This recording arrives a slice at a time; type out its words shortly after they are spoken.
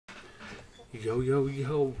Yo, yo,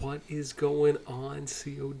 yo, what is going on,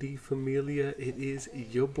 COD Familia? It is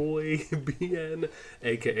your boy, BN,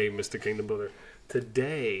 aka Mr. Kingdom Builder.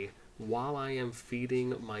 Today, while I am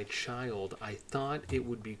feeding my child, I thought it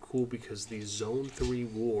would be cool because the Zone 3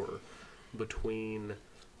 war between,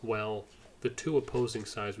 well, the two opposing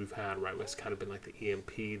sides we've had, right? It's kind of been like the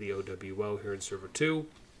EMP, the OWO here in Server 2.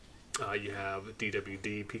 You have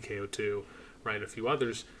DWD, PKO2, right, and a few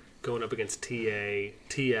others going up against TA,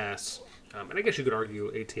 TS, and I guess you could argue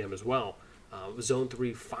ATM as well. Zone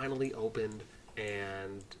 3 finally opened,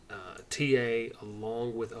 and TA,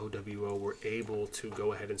 along with OWO, were able to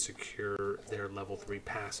go ahead and secure their level 3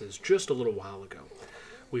 passes just a little while ago.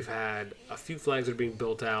 We've had a few flags that are being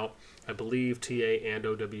built out. I believe TA and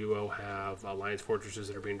OWO have Alliance Fortresses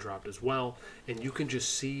that are being dropped as well. And you can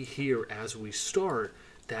just see here as we start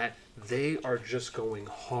that they are just going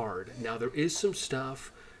hard. Now, there is some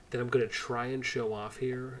stuff that I'm going to try and show off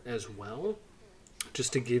here as well,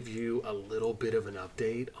 just to give you a little bit of an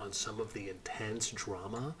update on some of the intense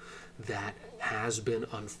drama that has been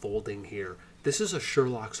unfolding here. This is a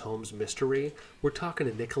Sherlock Holmes mystery. We're talking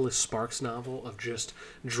a Nicholas Sparks novel of just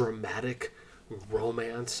dramatic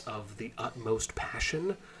romance of the utmost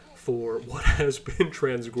passion for what has been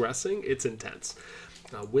transgressing. It's intense.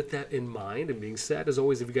 With that in mind and being said, as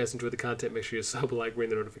always, if you guys enjoy the content, make sure you sub, like, ring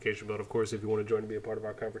the notification bell. Of course, if you want to join and be a part of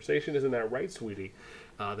our conversation, isn't that right, sweetie?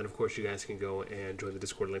 Then, of course, you guys can go and join the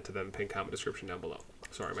Discord link to them in the pinned comment description down below.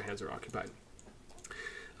 Sorry, my hands are occupied.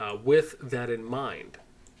 With that in mind,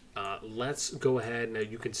 let's go ahead. Now,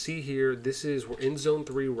 you can see here, we're in Zone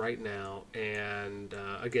 3 right now, and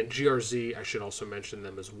again, GRZ, I should also mention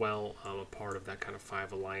them as well, a part of that kind of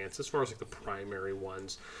 5 alliance, as far as like the primary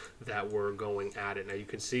ones that were going at it. Now, you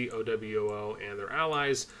can see OWO and their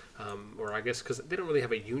allies, or I guess because they don't really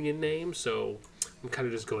have a union name, so I'm kind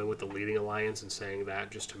of just going with the leading alliance and saying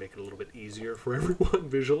that just to make it a little bit easier for everyone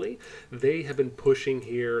visually. They have been pushing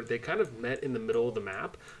here. They kind of met in the middle of the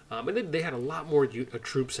map, and they had a lot more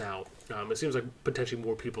troops out. It seems like potentially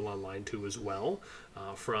more people online too as well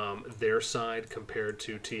from their side compared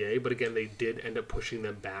to TA. But again, they did end up pushing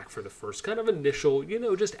them back for the first kind of initial,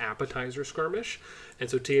 just appetizer skirmish. And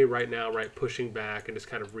so TA right now, right, pushing back and just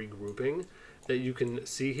kind of regrouping, that you can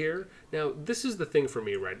see here. Now, this is the thing for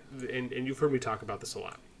me, right? And you've heard me talk about this a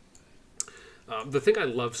lot. The thing I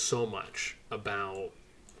love so much about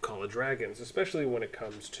Call of Dragons, especially when it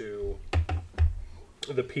comes to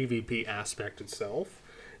the PvP aspect itself,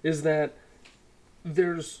 is that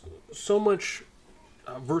there's so much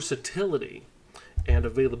versatility and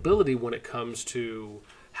availability when it comes to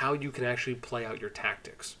how you can actually play out your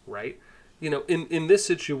tactics, right? In this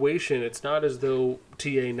situation, it's not as though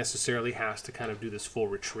TA necessarily has to kind of do this full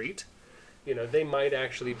retreat. They might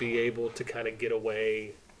actually be able to kind of get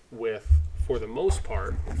away with, for the most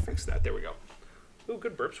part, fix that, there we go. Ooh,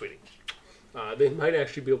 good burp, sweetie. They might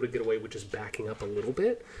actually be able to get away with just backing up a little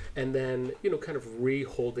bit and then, kind of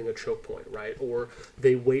re-holding a choke point, right? Or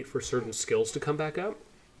they wait for certain skills to come back up,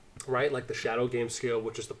 right? Like the Shadow Game skill,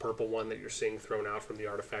 which is the purple one that you're seeing thrown out from the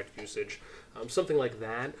artifact usage. Something like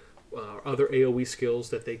that. Other AoE skills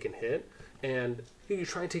that they can hit, and you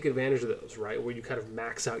try and take advantage of those, right? Where you kind of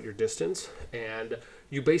max out your distance, and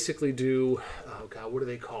you basically do, oh god, what do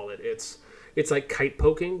they call it? It's like kite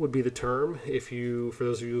poking would be the term. For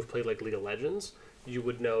those of you who've played like League of Legends, you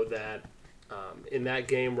would know that in that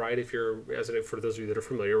game, right? For those of you that are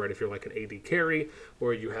familiar, right? If you're like an AD carry,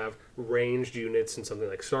 or you have ranged units in something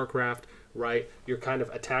like StarCraft, right? You're kind of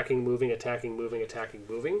attacking, moving, attacking, moving, attacking,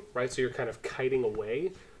 moving, right? So you're kind of kiting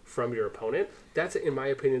away from your opponent. That's, in my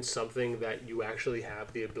opinion, something that you actually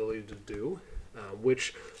have the ability to do,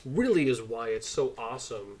 which really is why it's so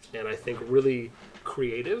awesome and I think really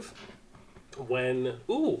creative when...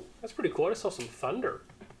 Ooh, that's pretty cool. I saw some thunder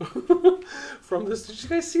from this. Did you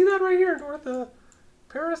guys see that right here north of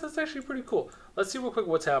Paris? That's actually pretty cool. Let's see real quick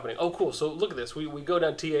what's happening. Oh, cool. So look at this. We go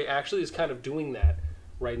down. TA actually is kind of doing that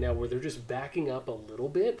right now where they're just backing up a little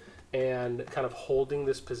bit and kind of holding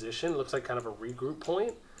this position. It looks like kind of a regroup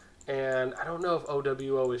point. And I don't know if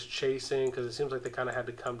OWO is chasing because it seems like they kind of had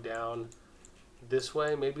to come down this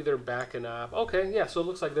way. Maybe they're backing up. Okay, yeah, so it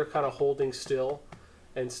looks like they're kind of holding still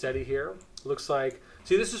and steady here. Looks like,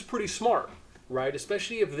 see, this is pretty smart, right?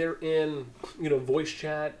 Especially if they're in, voice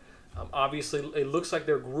chat. Obviously, it looks like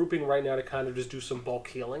they're grouping right now to kind of just do some bulk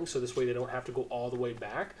healing. So this way they don't have to go all the way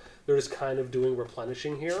back. They're just kind of doing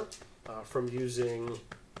replenishing here from using,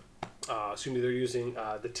 they're using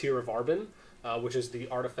the Tear of Arbin. Which is the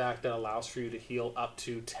artifact that allows for you to heal up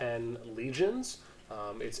to 10 legions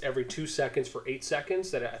It's every 2 seconds for 8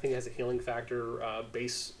 seconds. That I think has a healing factor,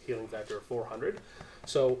 base healing factor of 400.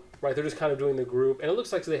 So, right, they're just kind of doing the group. And it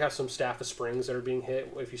looks like they have some Staff of Springs that are being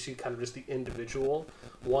hit, if you see kind of just the individual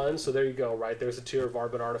ones. So there you go, right? There's a Tear of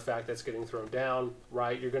Arbit artifact that's getting thrown down,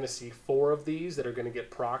 right? You're going to see 4 of these that are going to get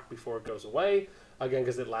procced before it goes away. Again,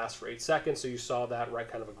 because it lasts for 8 seconds. So you saw that, right?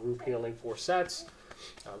 Kind of a group healing, 4 sets.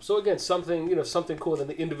 So again, something, something cool. Then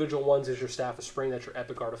the individual ones is your Staff of Spring. That's your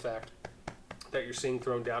epic artifact that you're seeing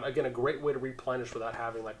thrown down. Again, a great way to replenish without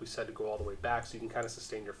having, like we said, to go all the way back. So you can kind of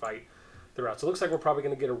sustain your fight throughout. So it looks like we're probably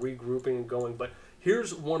going to get a regrouping and going, but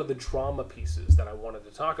here's one of the drama pieces that I wanted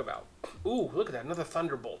to talk about. Ooh, look at that, another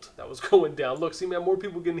Thunderbolt that was going down. Look, see, man, more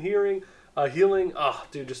people getting healing. Oh,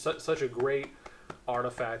 dude, just such a great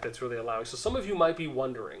artifact that's really allowing. So some of you might be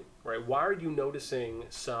wondering, right, why are you noticing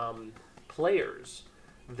some players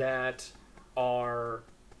that are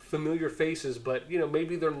familiar faces, but,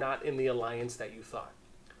 maybe they're not in the alliance that you thought?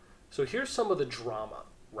 So here's some of the drama,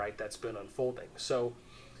 right, that's been unfolding. So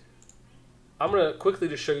I'm going to quickly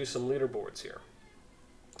just show you some leaderboards here.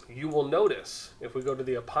 You will notice, if we go to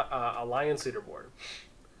the Alliance leaderboard,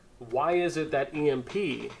 why is it that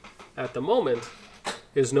EMP, at the moment,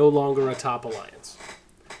 is no longer a top alliance?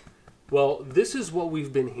 Well, this is what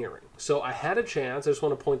we've been hearing. So I had a chance, I just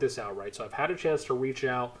want to point this out, right? So I've had a chance to reach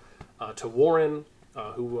out to Warren,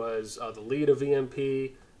 who was the lead of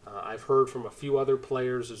EMP. I've heard from a few other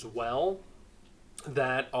players as well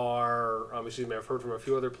that are, I've heard from a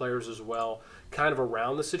few other players as well, kind of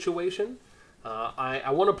around the situation.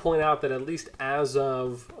 I want to point out that at least as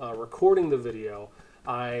of recording the video,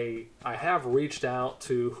 I have reached out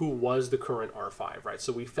to who was the current R5, right?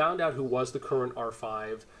 So we found out who was the current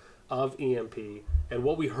R5 of EMP, and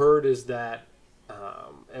what we heard is that,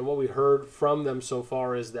 and what we heard from them so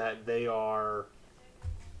far is that they are,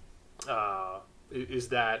 that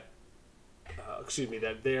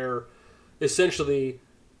they're essentially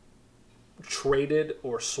traded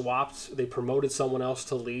or swapped. They promoted someone else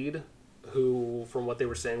to lead, who, from what they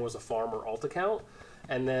were saying, was a farm or alt account.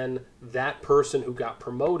 And then that person who got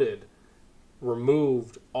promoted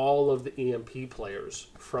removed all of the EMP players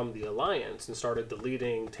from the alliance and started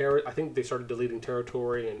deleting I think they started deleting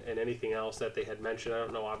territory and anything else that they had mentioned. I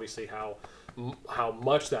don't know, obviously, how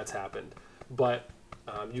much that's happened, but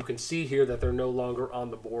you can see here that they're no longer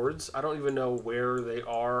on the boards. I don't even know where they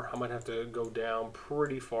are. I might have to go down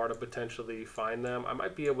pretty far to potentially find them. I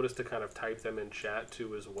might be able just to kind of type them in chat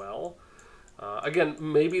too as well. Again,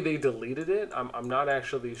 maybe they deleted it. I'm not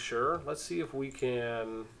actually sure. Let's see if we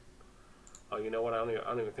can... Oh, you know what? I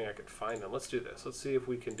don't even think I could find them. Let's do this. Let's see if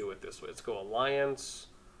we can do it this way. Let's go Alliance,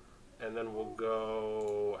 and then we'll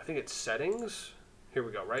go... I think it's Settings. Here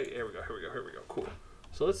we go, right? Here we go. Cool.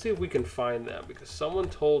 So let's see if we can find them, because someone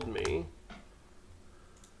told me...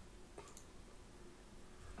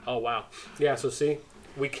 Oh, wow. Yeah, so see,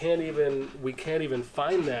 we can't even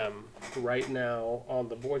find them right now on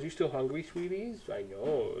the boards. You still hungry, sweeties? I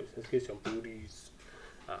know. Let's get some booties.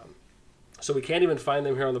 So we can't even find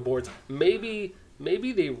them here on the boards. Maybe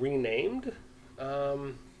they renamed,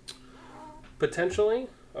 potentially.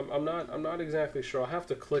 I'm not exactly sure. I'll have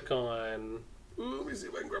to click on... Let me see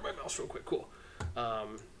if I can grab my mouse real quick. Cool.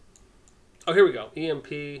 Oh, here we go.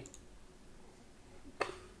 EMP.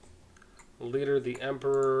 Leader, the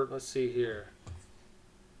Emperor. Let's see here.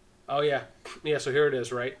 Oh, yeah. Yeah, so here it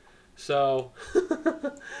is, right? So,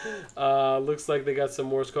 looks like they got some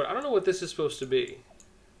Morse code. I don't know what this is supposed to be.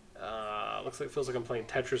 Looks like, feels like I'm playing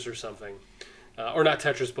Tetris or something. Or not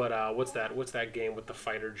Tetris, but what's that game with the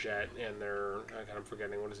fighter jet and they're... I'm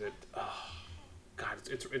forgetting. What is it? Oh, God,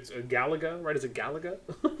 it's a Galaga, right? Is it Galaga?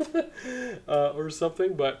 Or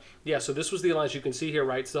something? But, yeah, so this was the alliance. You can see here,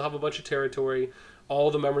 right? Still have a bunch of territory. All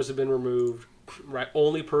the members have been removed, right?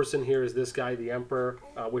 Only person here is this guy, the Emperor,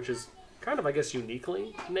 which is kind of, I guess,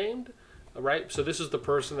 uniquely named, right? So this is the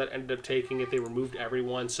person that ended up taking it. They removed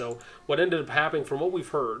everyone. So what ended up happening, from what we've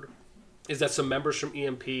heard, is that some members from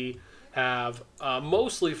EMP have,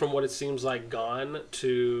 mostly from what it seems like, gone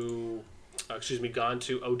to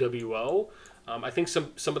OWO. I think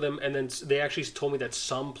some of them, and then they actually told me that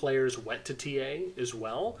some players went to TA as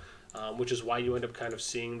well. Which is why you end up kind of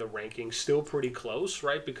seeing the rankings still pretty close,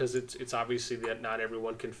 right? Because it's obviously that not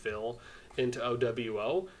everyone can fill into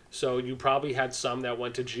OWO. So you probably had some that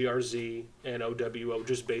went to GRZ and OWO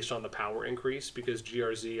just based on the power increase, because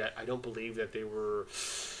GRZ, I don't believe that they were...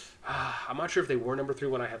 I'm not sure if they were number 3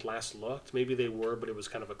 when I had last looked. Maybe they were, but it was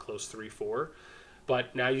kind of a close 3-4.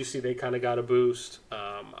 But now you see they kind of got a boost.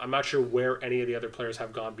 I'm not sure where any of the other players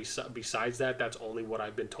have gone besides that. That's only what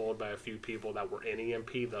I've been told by a few people that were in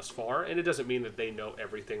EMP thus far. And it doesn't mean that they know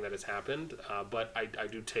everything that has happened. But I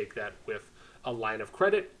do take that with a line of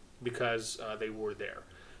credit because they were there.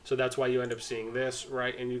 So that's why you end up seeing this,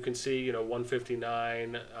 right? And you can see, you know,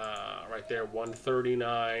 159 right there,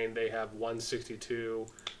 139. They have 162,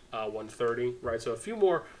 130, right? So a few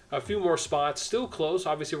more spots, still close.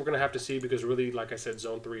 Obviously, we're going to have to see because really, like I said,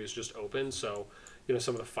 Zone 3 is just open. So, you know,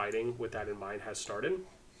 some of the fighting with that in mind has started.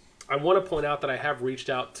 I want to point out that I have reached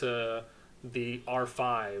out to the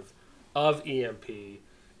R5 of EMP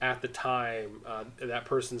at the time. That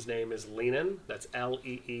person's name is Leenon. That's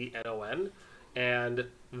L-E-E-N-O-N. And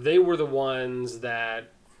they were the ones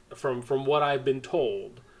that, from what I've been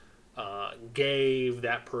told, gave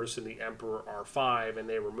that person the Emperor R5, and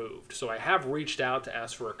they were moved. So I have reached out to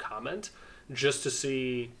ask for a comment just to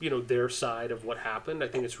see, you know, their side of what happened. I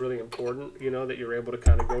think it's really important, you know, that you're able to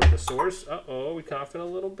kind of go to the source. Uh-oh, we coughing a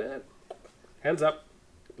little bit. Hands up.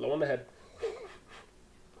 Low on the head.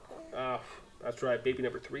 That's right, baby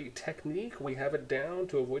number 3. Technique, we have it down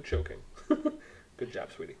to avoid choking. Good job,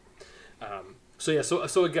 sweetie. So yeah,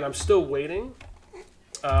 so again, I'm still waiting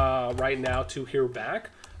right now to hear back.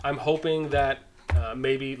 I'm hoping that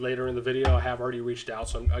maybe later in the video I have already reached out.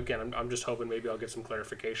 So I'm just hoping maybe I'll get some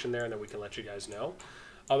clarification there, and then we can let you guys know.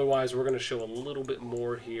 Otherwise, we're going to show a little bit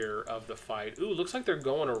more here of the fight. Ooh, looks like they're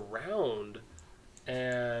going around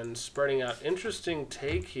and spreading out. Interesting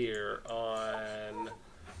take here on...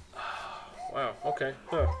 Wow, okay.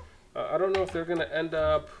 Huh. I don't know if they're going to end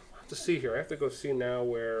up... I have to see here. I have to go see now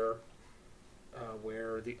where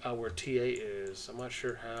TA is. I'm not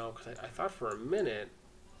sure how, because I thought for a minute...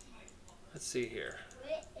 Let's see here.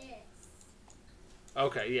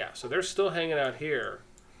 Okay, yeah, so they're still hanging out here.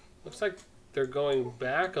 Looks like they're going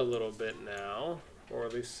back a little bit now, or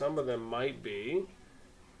at least some of them might be.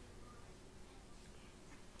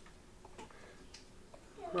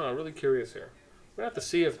 Oh, I'm really curious here. We're going to have to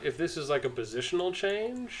see if this is like a positional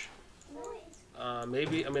change.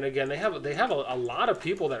 Maybe, I mean, again, they have a lot of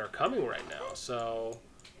people that are coming right now, so...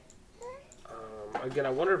 Again, I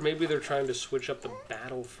wonder if maybe they're trying to switch up the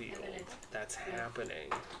battlefield that's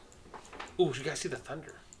happening. Ooh, you guys see the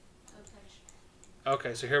thunder?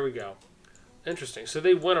 Okay, so here we go. Interesting. So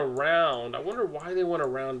they went around. I wonder why they went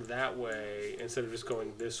around that way instead of just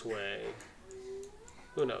going this way.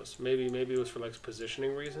 Who knows? Maybe it was for like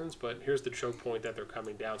positioning reasons, but here's the choke point that they're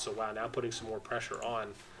coming down. So wow, now putting some more pressure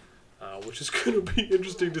on, which is going to be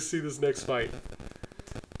interesting to see this next fight.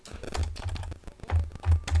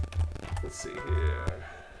 Let's see here.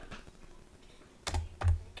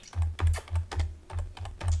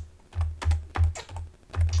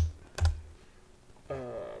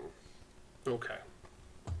 Okay.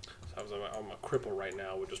 So I'm a cripple right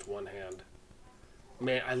now with just one hand.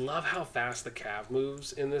 Man, I love how fast the Cav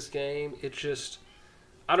moves in this game. It just...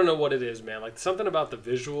 I don't know what it is, man. Like, something about the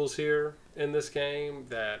visuals here in this game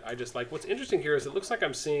that I just like. What's interesting here is it looks like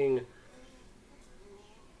I'm seeing...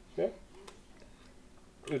 Yeah?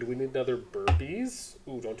 Ooh, do we need another burpees?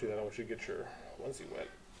 Ooh, don't do that. I want you to get your onesie wet.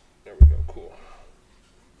 There we go. Cool.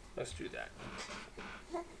 Let's do that.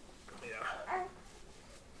 Yeah.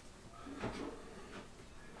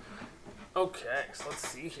 Okay, so let's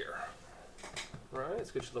see here. All right,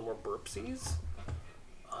 let's get you a little more burpsies.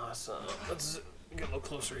 Awesome. Let's get a little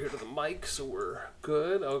closer here to the mic so we're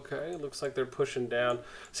good. Okay, looks like they're pushing down.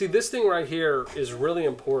 See, this thing right here is really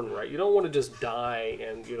important, right? You don't want to just die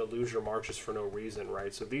and, you know, lose your marches for no reason,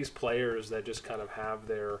 right? So these players that just kind of have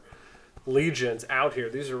their legions out here,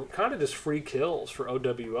 these are kind of just free kills for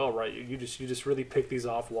OWL, right? You just really pick these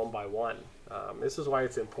off one by one. This is why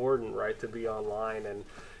it's important, right, to be online and,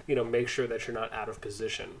 you know, make sure that you're not out of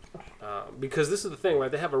position. Because this is the thing,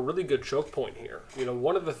 right? They have a really good choke point here. You know,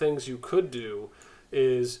 one of the things you could do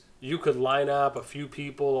is you could line up a few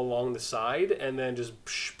people along the side and then just,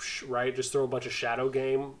 right, just throw a bunch of shadow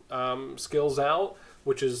game skills out,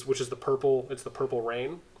 which is the purple, it's the purple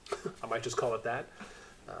rain. I might just call it that.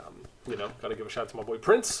 You know, gotta give a shout out to my boy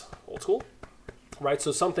Prince, old school. Right,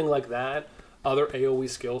 so something like that. Other AoE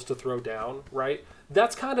skills to throw down, right?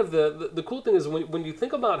 That's kind of the cool thing is when you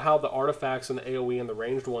think about how the artifacts and the AoE and the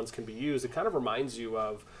ranged ones can be used, it kind of reminds you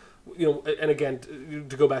of, you know, and again,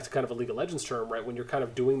 to go back to kind of a League of Legends term, right? When you're kind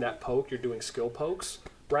of doing that poke, you're doing skill pokes,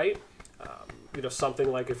 right? You know, something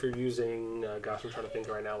like if you're using, gosh, I'm trying to think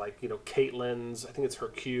right now, like, you know, Caitlyn's, I think it's her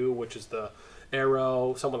Q, which is the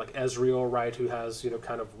arrow, someone like Ezreal, right, who has, you know,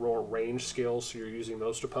 kind of raw range skills, so you're using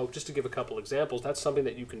those to poke. Just to give a couple examples, that's something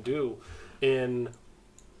that you can do in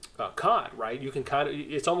CoD, right? You can kind of,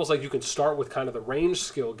 it's almost like you can start with kind of the range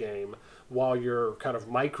skill game while you're kind of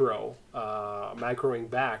microing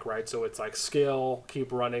back, right? So it's like skill,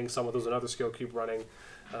 keep running, someone does another skill, keep running.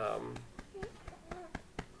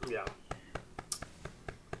 Yeah.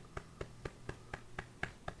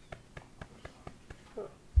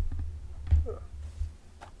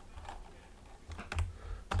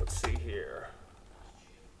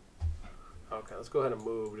 let's go ahead and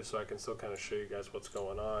move just so I can still kind of show you guys what's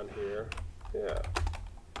going on here. Yeah.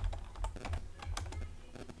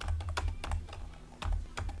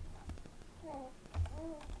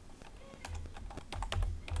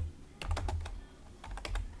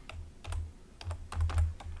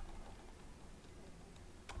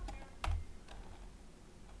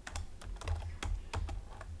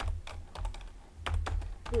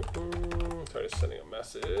 Sorry, just sending a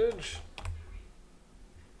message.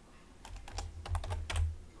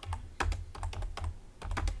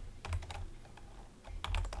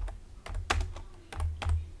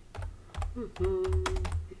 Let me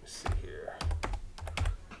see here.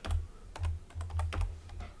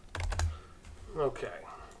 Okay,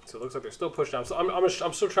 so it looks like they're still pushing down. So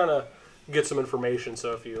I'm still trying to get some information.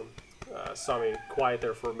 So if you saw me quiet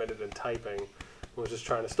there for a minute and typing, I was just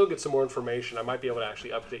trying to still get some more information. I might be able to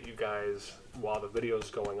actually update you guys while the video is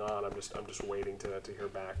going on. I'm just waiting to hear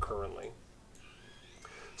back currently.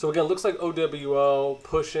 So again, looks like OWO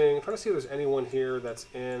pushing. I'm trying to see if there's anyone here that's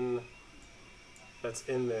in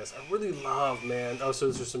this. I really love, man. Oh,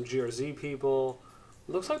 so there's some GRZ people.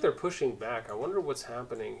 Looks like they're pushing back. I wonder what's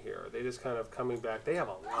happening here. They just kind of coming back. They have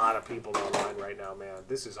a lot of people online right now, man.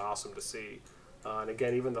 This is awesome to see. And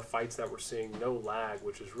again, even the fights that we're seeing, no lag,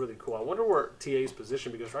 which is really cool. I wonder where TA's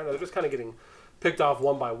position, because right now they're just kind of getting picked off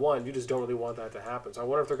one by one. You just don't really want that to happen. So I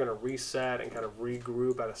wonder if they're going to reset and kind of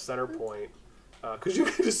regroup at a center point. Because you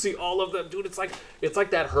can just see all of them. Dude, it's like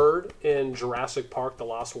that herd in Jurassic Park, The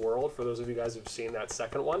Lost World, for those of you guys who've seen that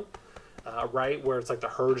second one. Right, where it's like the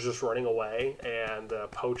herd's just running away and the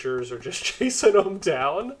poachers are just chasing them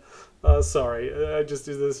down. Sorry,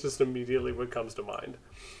 that's just immediately what comes to mind.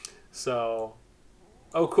 So,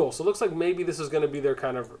 oh, cool. So it looks like maybe this is going to be their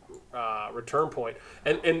kind of return point.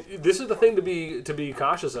 And this is the thing to be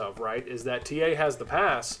cautious of, right? Is that TA has the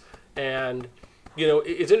pass, and you know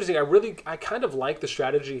it's interesting. I kind of like the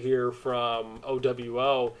strategy here from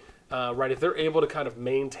OWO. Right, if they're able to kind of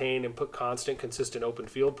maintain and put constant, consistent open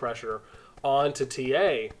field pressure onto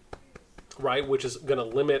TA, right, which is going to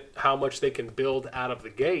limit how much they can build out of the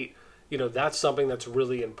gate, you know, that's something that's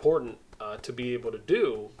really important to be able to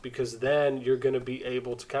do, because then you're going to be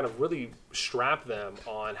able to kind of really strap them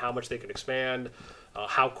on how much they can expand,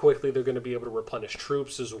 how quickly they're going to be able to replenish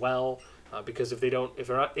troops as well. Because if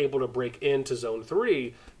they're not able to break into Zone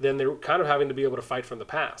 3, then they're kind of having to be able to fight from the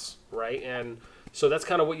pass, right? And so that's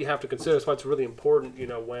kind of what you have to consider. That's why it's really important, you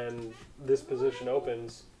know, when this position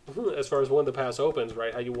opens, as far as when the pass opens,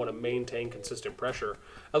 right, how you want to maintain consistent pressure,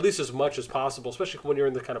 at least as much as possible, especially when you're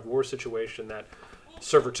in the kind of war situation that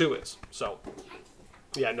Server 2 is. So,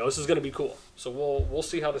 yeah, no, this is going to be cool. So we'll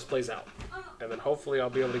see how this plays out. And then hopefully I'll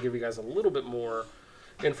be able to give you guys a little bit more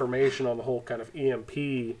information on the whole kind of EMP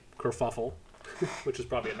kerfuffle, which is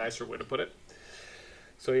probably a nicer way to put it.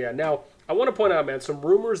 So yeah, now I want to point out, man, some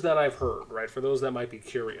rumors that I've heard, right, for those that might be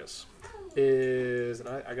curious, is, and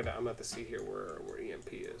I'm gonna have to see here where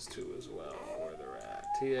EMP is too as well, where they're at.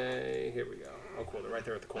 TA, here we go. Oh, cool, they're right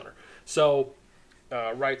there at the corner. So,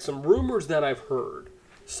 right, some rumors that I've heard.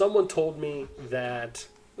 Someone told me that,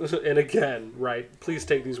 and again, right, please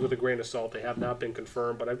take these with a grain of salt. They have not been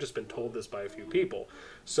confirmed, but I've just been told this by a few people.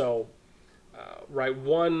 So, right,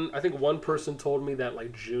 I think one person told me that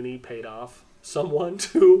like Junie paid off someone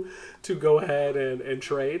to go ahead and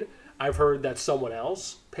trade. I've heard that someone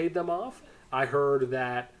else paid them off. I heard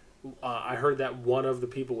that one of the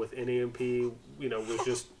people within EMP, you know, was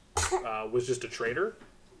just a trader.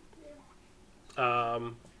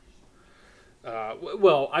 Well,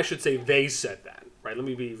 I should say they said that, right? Let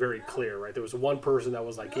me be very clear, right? There was one person that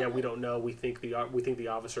was like, "Yeah, we don't know. We think the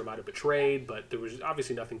officer might have betrayed, but there was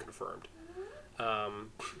obviously nothing confirmed."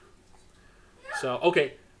 So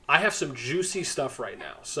okay. I have some juicy stuff right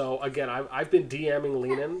now. So again, I've been DMing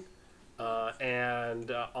Leanin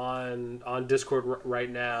and on Discord right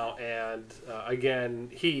now, and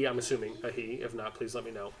again, I'm assuming a he. If not, please let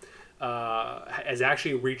me know. Is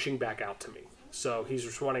actually reaching back out to me. So he's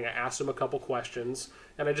responding. I asked him a couple questions,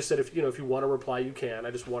 and I just said, if you want to reply, you can.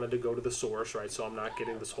 I just wanted to go to the source, right? So I'm not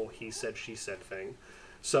getting this whole he said, she said thing.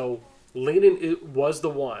 So Leanin was the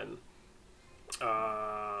one.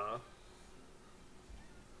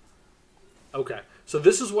 Okay, so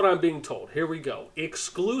this is what I'm being told. Here we go.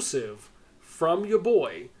 Exclusive from your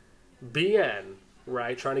boy, BN,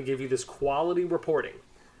 right? Trying to give you this quality reporting.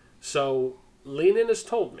 So, Leanin has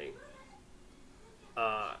told me,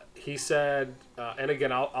 he said, and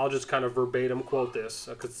again, I'll just kind of verbatim quote this,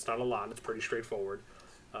 because it's not a lot, it's pretty straightforward.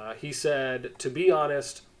 He said, to be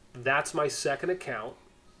honest, that's my second account,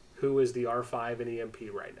 who is the R5 in EMP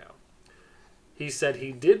right now. He said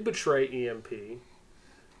he did betray EMP,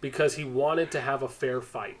 because he wanted to have a fair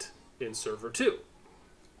fight in server 2.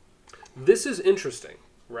 This is interesting,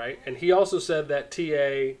 right? And he also said that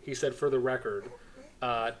TA, he said for the record,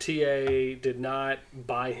 TA did not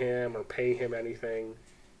buy him or pay him anything.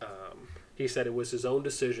 He said it was his own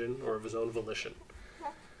decision or of his own volition.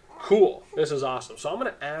 Cool. This is awesome. So I'm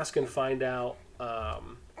going to ask and find out.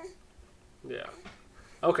 Yeah.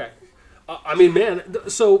 Okay. I mean, man,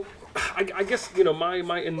 so I guess, you know,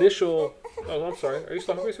 my initial... Oh, I'm sorry. Are you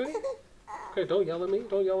still hungry, sweetie? Okay, don't yell at me.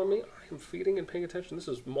 Don't yell at me. I am feeding and paying attention. This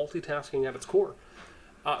is multitasking at its core.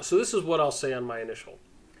 So this is what I'll say on my initial.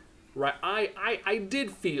 Right, I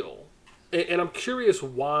did feel, and I'm curious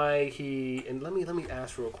why he, and let me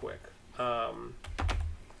ask real quick. Let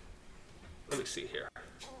me see here.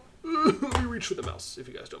 Let me reach for the mouse, if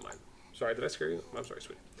you guys don't mind. Sorry, did I scare you? I'm sorry,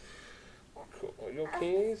 sweetie. Cool. Are you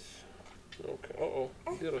okay? Okay. Uh-oh.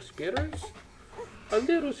 Little spitters?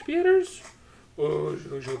 Little spitters? Oh,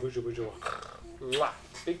 mwah.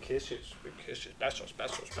 Big kisses. Big kisses. Besos,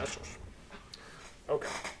 besos, besos. Okay.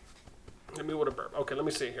 Let me with a burp. Okay, let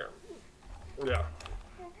me see here. Yeah.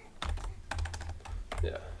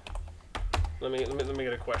 Yeah. Let me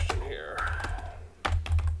get a question here.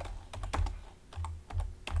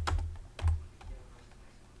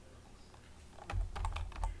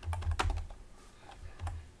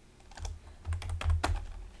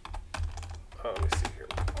 Oh, let me see here.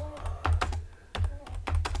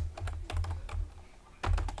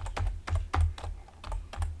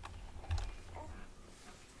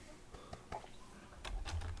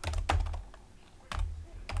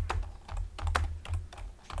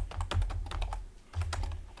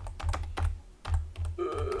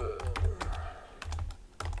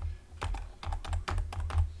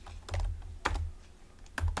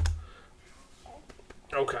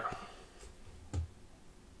 Okay.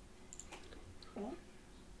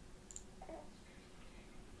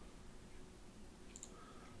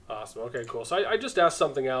 Awesome. Okay, cool. So I just asked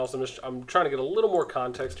something else. I'm trying to get a little more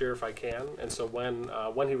context here if I can. And so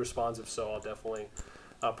when he responds, if so, I'll definitely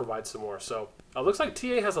provide some more. So it looks like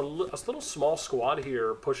TA has a little small squad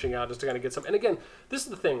here pushing out just to kind of get some. And again, this is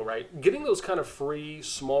the thing, right? Getting those kind of free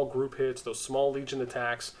small group hits, those small Legion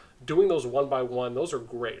attacks, doing those one by one, those are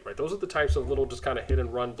great, right? Those are the types of little just kind of hit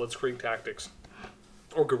and run blitzkrieg tactics,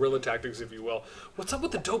 or guerrilla tactics, if you will. What's up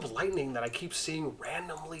with the dope lightning that I keep seeing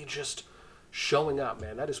randomly just showing up,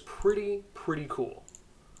 man? That is pretty cool.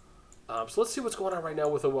 So let's see what's going on right now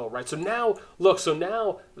with OO, right? So now, look, from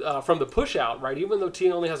the push out, right, even though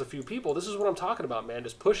T only has a few people, this is what I'm talking about, man.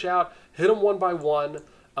 Just push out, hit them one by one,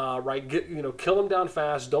 right, kill them down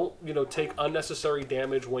fast. Don't, take unnecessary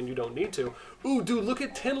damage when you don't need to. Ooh, dude, look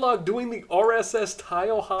at Tinlog doing the RSS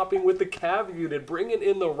tile hopping with the cav unit, bringing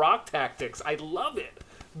in the rock tactics. I love it.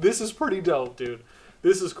 This is pretty dope, dude.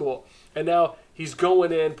 This is cool. And now he's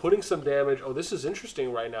going in, putting some damage. Oh, this is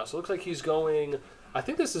interesting right now. So it looks like he's going... I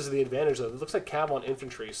think this is the advantage, though. It looks like cav on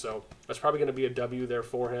infantry, so that's probably going to be a W there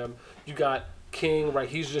for him. You got King, right?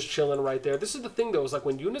 He's just chilling right there. This is the thing, though, is like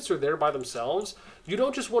when units are there by themselves, you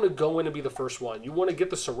don't just want to go in and be the first one. You want to get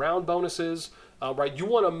the surround bonuses, right? You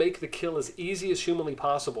want to make the kill as easy as humanly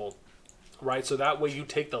possible, right? So that way you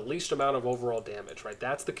take the least amount of overall damage, right?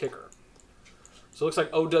 That's the kicker. So it looks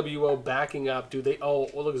like OWO backing up. Dude,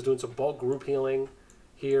 look, he's doing some bulk group healing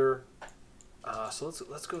here. So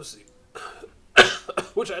let's go see.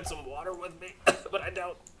 Wish I had some water with me, but I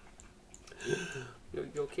don't. You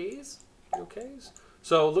okays? You okays?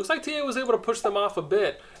 So it looks like TA was able to push them off a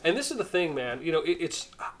bit. And this is the thing, man.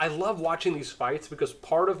 I love watching these fights because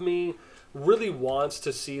part of me really wants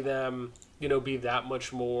to see them, be that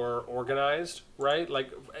much more organized, right?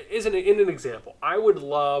 Like, in an example, I would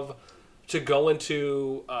love to go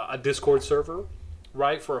into a Discord server,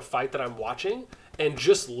 right, for a fight that I'm watching and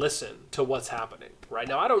just listen to what's happening. Right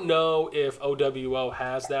now, I don't know if OWO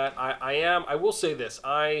has that. I will say this.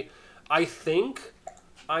 I think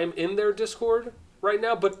I'm in their Discord right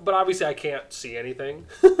now, but obviously I can't see anything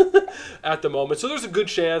at the moment. So there's a good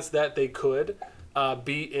chance that they could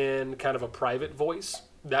be in kind of a private voice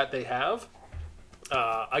that they have.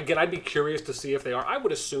 Again, I'd be curious to see if they are. I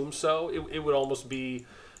would assume so. It would almost be,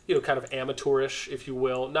 kind of amateurish, if you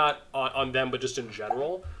will. Not on them, but just in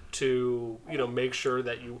general, to make sure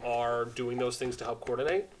that you are doing those things to help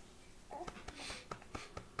coordinate.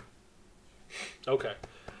 Okay,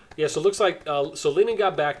 yeah. So it looks like so Lenin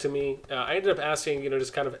got back to me. I ended up asking,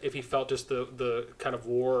 just kind of if he felt just the kind of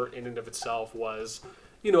war in and of itself was,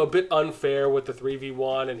 a bit unfair with the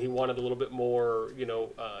 3v1, and he wanted a little bit more,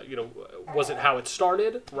 was it how it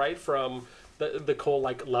started, right, from the whole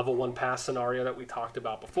like level 1 pass scenario that we talked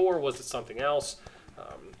about before? Was it something else?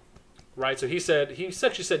 Right, so he said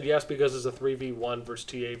yes because it's a 3v1 versus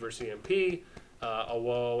TA versus EMP.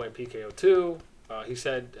 Awo, and PKO2. He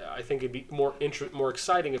said, I think it'd be more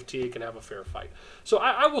exciting if TA can have a fair fight. So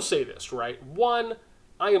I will say this, right? One,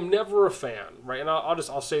 I am never a fan, right? And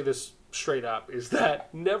I'll say this straight up, is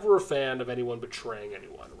that never a fan of anyone betraying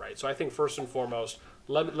anyone, right? So I think first and foremost,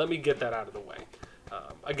 let me get that out of the way.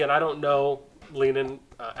 Again, I don't know Lenin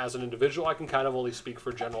as an individual. I can kind of only speak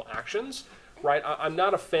for general actions, right? I'm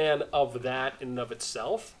not a fan of that in and of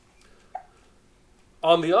itself.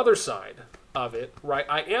 On the other side of it, right,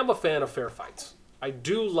 I am a fan of fair fights. I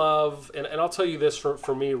do love, and I'll tell you this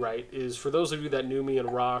for me, right, is for those of you that knew me in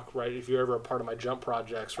Rock, right, if you're ever a part of my jump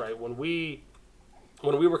projects, right, when we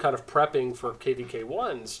were kind of prepping for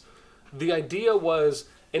KVK1s, the idea was,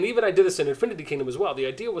 and even I did this in Infinity Kingdom as well, the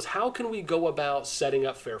idea was how can we go about setting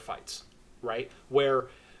up fair fights, right, where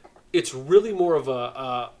it's really more of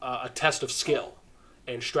a test of skill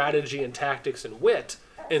and strategy and tactics and wit,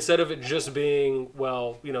 instead of it just being,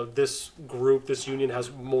 well, you know, this group, this union has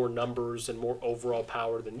more numbers and more overall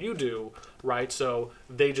power than you do, right? So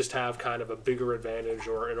they just have kind of a bigger advantage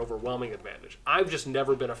or an overwhelming advantage. I've just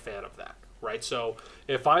never been a fan of that, right? So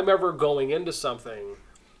if I'm ever going into something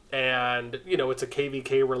and, you know, it's a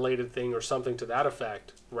KVK related thing or something to that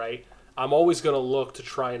effect, right? I'm always going to look to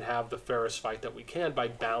try and have the fairest fight that we can by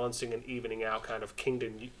balancing and evening out kind of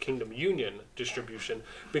kingdom union distribution,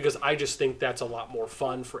 because I just think that's a lot more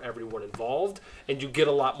fun for everyone involved and you get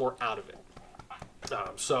a lot more out of it.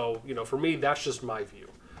 So, you know, for me, that's just my view.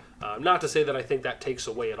 Not to say that I think that takes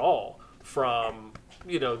away at all from,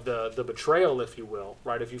 you know, the betrayal, if you will,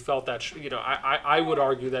 right? If you felt that, you know, I would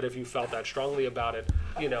argue that if you felt that strongly about it,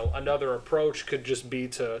 you know, another approach could just be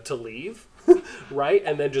to leave, right?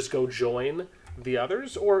 And then just go join the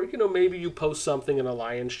others. Or, you know, maybe you post something in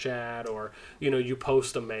Alliance chat, or, you know, you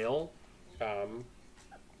post a mail,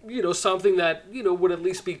 you know, something that, you know, would at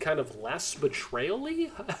least be kind of less betrayal-y,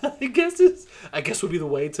 I guess would be the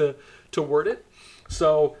way to word it.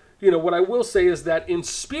 So, you know, what I will say is that in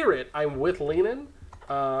spirit, I'm with Lenin.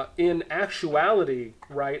 In actuality,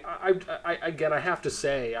 right, I again, I have to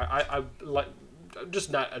say, I'm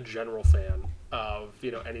just not a general fan of,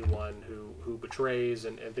 you know, anyone who betrays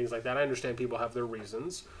and things like that. I understand people have their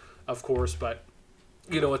reasons, of course, but,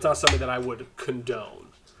 you know, it's not something that I would condone.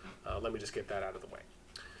 Let me just get that out of the way.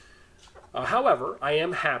 However, I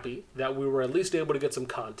am happy that we were at least able to get some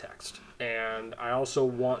context. And I also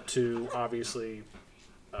want to, obviously,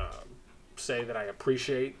 say that I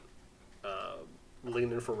appreciate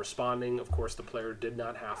Lenin for responding. Of course, the player did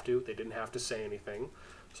not have to. They didn't have to say anything.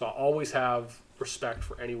 So I always have respect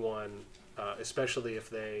for anyone, especially if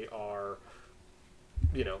they are,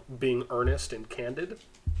 you know, being earnest and candid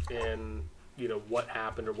in, you know, what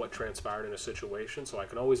happened or what transpired in a situation. So I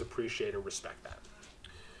can always appreciate and respect that.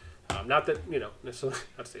 Not that, you know, necessarily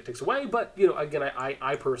not to say it takes away, but, you know, again,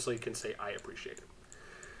 I personally can say I appreciate it.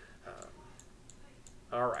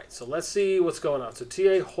 All right, so let's see what's going on. So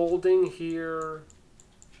TA holding here.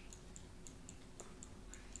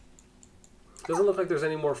 Doesn't look like there's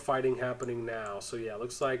any more fighting happening now. So yeah,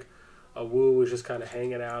 looks like Wu is just kind of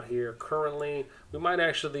hanging out here currently. We might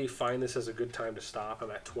actually find this as a good time to stop.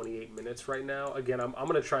 I'm at 28 minutes right now. Again, I'm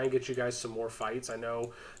going to try and get you guys some more fights. I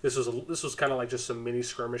know this was kind of like just some mini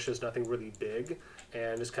skirmishes, nothing really big,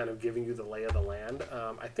 and just kind of giving you the lay of the land.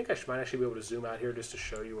 I think I might actually be able to zoom out here just to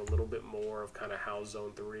show you a little bit more of kind of how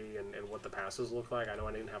Zone 3 and what the passes look like. I know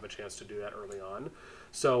I didn't have a chance to do that early on.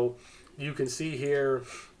 So you can see here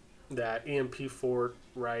that EMP fort,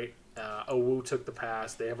 right? Owu took the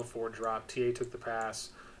pass. They have a fort drop. TA took the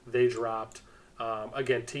pass. They dropped.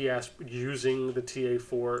 Again, TS using the TA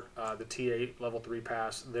fort, the TA level 3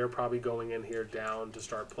 pass. They're probably going in here down to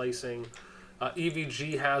start placing.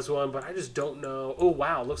 EVG has one, but I just don't know. Oh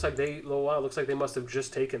wow, looks like they must have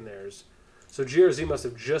just taken theirs. So GRZ must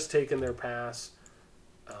have just taken their pass.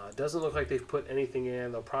 Doesn't look like they've put anything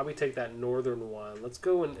in. They'll probably take that northern one. Let's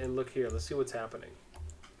go and look here. Let's see what's happening.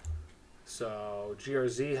 So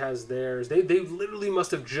GRZ has theirs. They literally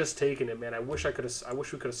must have just taken it, man. I wish we could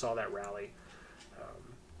have saw that rally.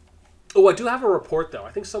 Oh, I do have a report though.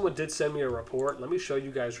 I think someone did send me a report. Let me show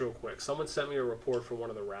you guys real quick. Someone sent me a report for one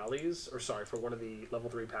of the rallies, or sorry, for one of the level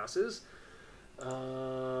 3 passes.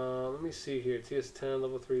 Let me see here. TS10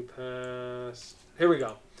 level 3 pass. Here we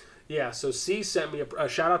go. Yeah. So C sent me a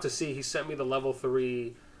shout out to C. He sent me the level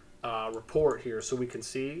 3. Report here so we can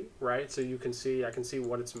see, right? So you can see, I can see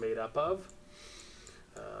what it's made up of,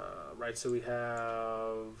 right? So we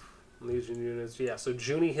have Legion units. Yeah, so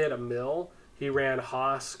Junie hit a mill. He ran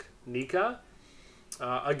Hosk Nika.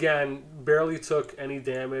 Again, barely took any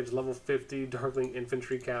damage. Level 50 Darkling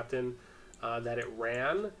Infantry Captain that it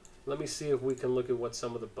ran. let me see if we can look at what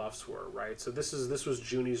some of the buffs were, right? So this was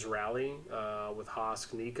Junie's rally with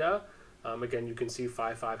Hosk Nika. Again, you can see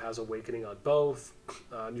 5/5 has Awakening on both.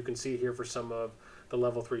 You can see here for some of the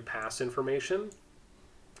level 3 pass information.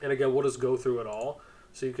 And again, we'll just go through it all.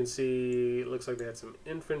 So you can see, it looks like they had some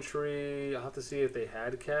infantry. I'll have to see if they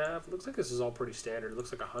had cav. It looks like this is all pretty standard. It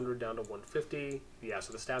looks like 100 down to 150. Yeah,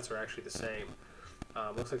 so the stats are actually the same.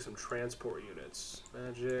 Looks like some transport units.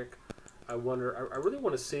 Magic. I wonder, I really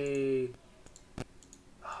want to see,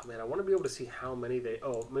 oh man, I want to be able to see how many they,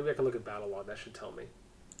 oh, maybe I can look at battle log. That should tell me.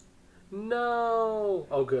 No!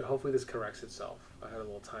 Oh good, hopefully this corrects itself. I had a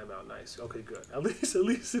little timeout, nice. Okay, good. At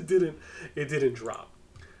least it didn't drop.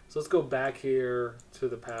 So let's go back here to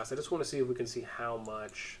the past. I just want to see if we can see how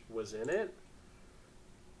much was in it.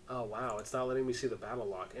 Oh wow, it's not letting me see the battle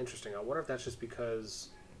log. Interesting. I wonder if that's just because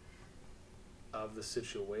of the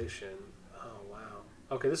situation. Oh wow.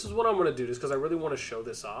 Okay, this is what I'm going to do just because I really want to show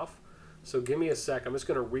this off. So give me a sec. I'm just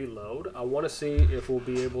going to reload. I want to see if we'll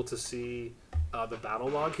be able to see the battle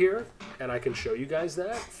log here, and I can show you guys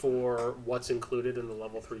that for what's included in the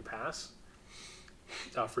level 3 pass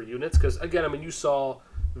for units. Because again, I mean, you saw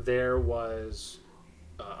there was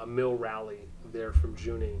a mill rally there from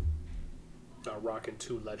Junie, rocking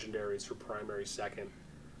 2 legendaries for primary second.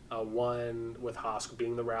 One with Hosk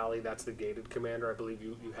being the rally, that's the gated commander. I believe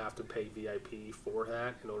you have to pay VIP for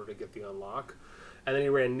that in order to get the unlock. And then he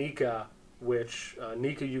ran Nika, which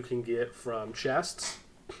Nika you can get from chests.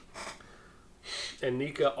 And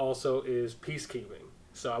Nika also is peacekeeping.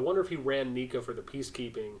 So I wonder if he ran Nika for the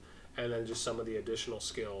peacekeeping and then just some of the additional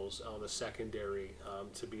skills on the secondary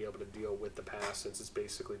to be able to deal with the pass, since it's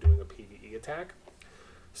basically doing a PvE attack.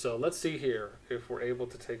 So let's see here if we're able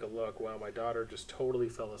to take a look. Wow, my daughter just totally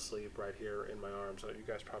fell asleep right here in my arms. You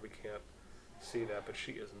guys probably can't see that, but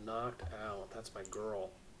she is knocked out. That's my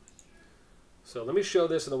girl. So let me show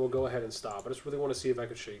this and then we'll go ahead and stop. I just really want to see if I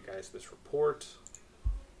can show you guys this report.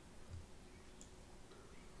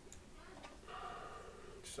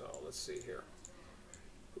 So let's see here.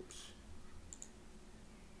 Oops.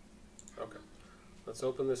 Okay. Let's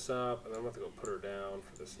open this up, and I'm going to have to go put her down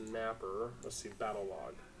for this napper. Let's see, battle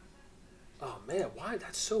log. Oh man, why?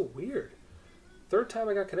 That's so weird. Third time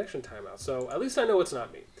I got connection timeout, so at least I know it's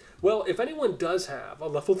not me. Well, if anyone does have a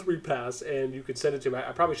level 3 pass and you could send it to me,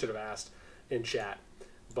 I probably should have asked in chat.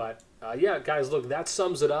 But yeah, guys, look, that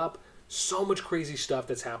sums it up. So much crazy stuff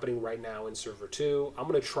that's happening right now in Server 2. I'm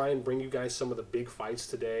going to try and bring you guys some of the big fights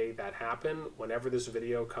today that happen whenever this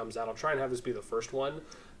video comes out. I'll try and have this be the first one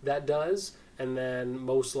that does. And then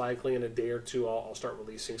most likely in a day or two, I'll start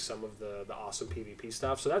releasing some of the awesome PvP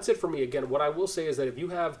stuff. So that's it for me. Again, what I will say is that if you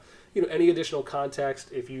have any additional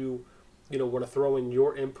context, if you want to throw in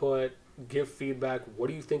your input, give feedback, what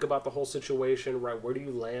do you think about the whole situation, right? Where do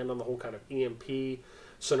you land on the whole kind of EMP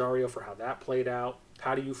scenario for how that played out?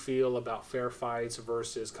 How do you feel about fair fights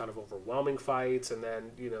versus kind of overwhelming fights? And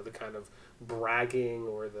then, the kind of bragging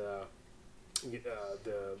or the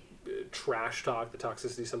trash talk, the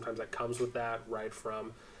toxicity sometimes that comes with that, right?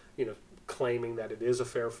 From, claiming that it is a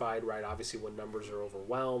fair fight, right? Obviously when numbers are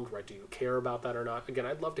overwhelmed, right? Do you care about that or not? Again,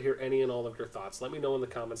 I'd love to hear any and all of your thoughts. Let me know in the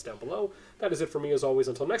comments down below. That is it for me as always.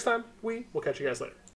 Until next time, we will catch you guys later.